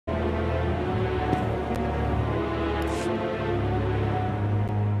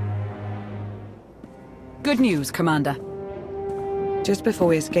good news, Commander. Just before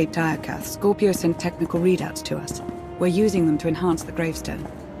we escaped Iokath, Scorpio sent technical readouts to us. We're using them to enhance the gravestone.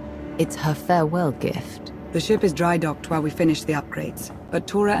 It's her farewell gift. The ship is dry docked while we finish the upgrades, but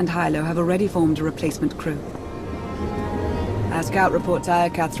Tora and Hylo have already formed a replacement crew. Our scout reports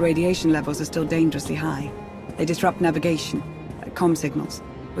Iokath's radiation levels are still dangerously high. They disrupt navigation, comm signals.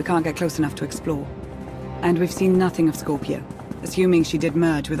 We can't get close enough to explore. And we've seen nothing of Scorpio, assuming she did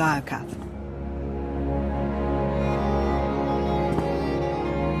merge with Iokath.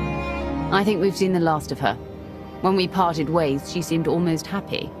 I think we've seen the last of her. When we parted ways, she seemed almost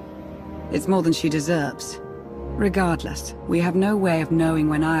happy. It's more than she deserves. Regardless, we have no way of knowing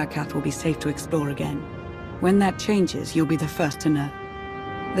when Iokath will be safe to explore again. When that changes, you'll be the first to know.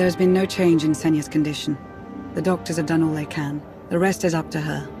 There has been no change in Senya's condition. The doctors have done all they can. The rest is up to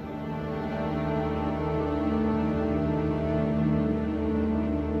her.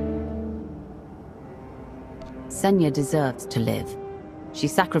 Senya deserves to live. She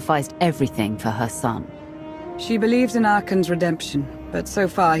sacrificed everything for her son. She believes in Arkan's redemption, but so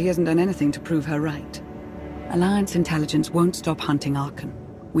far he hasn't done anything to prove her right. Alliance intelligence won't stop hunting Arkan.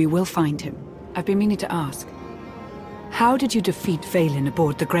 We will find him. I've been meaning to ask. How did you defeat Vaylin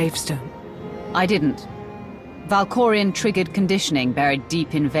aboard the gravestone? I didn't. Valkorion triggered conditioning buried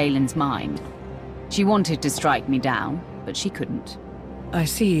deep in Vaylin's mind. She wanted to strike me down, but she couldn't. I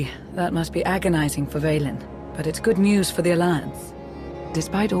see. That must be agonizing for Vaylin, but it's good news for the Alliance.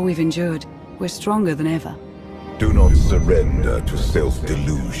 Despite all we've endured, we're stronger than ever. Do not surrender to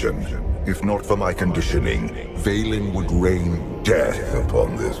self-delusion. If not for my conditioning, Vaylin would rain death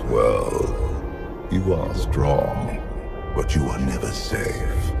upon this world. You are strong, but you are never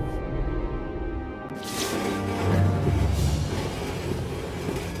safe.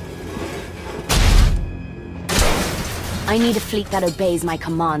 I need a fleet that obeys my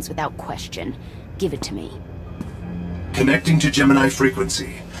commands without question. Give it to me. Connecting to Gemini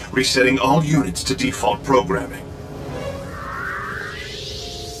frequency. Resetting all units to default programming.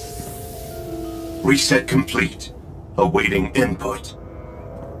 Reset complete. Awaiting input.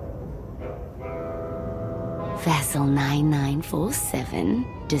 Vessel 9947.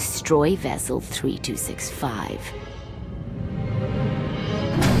 Destroy Vessel 3265.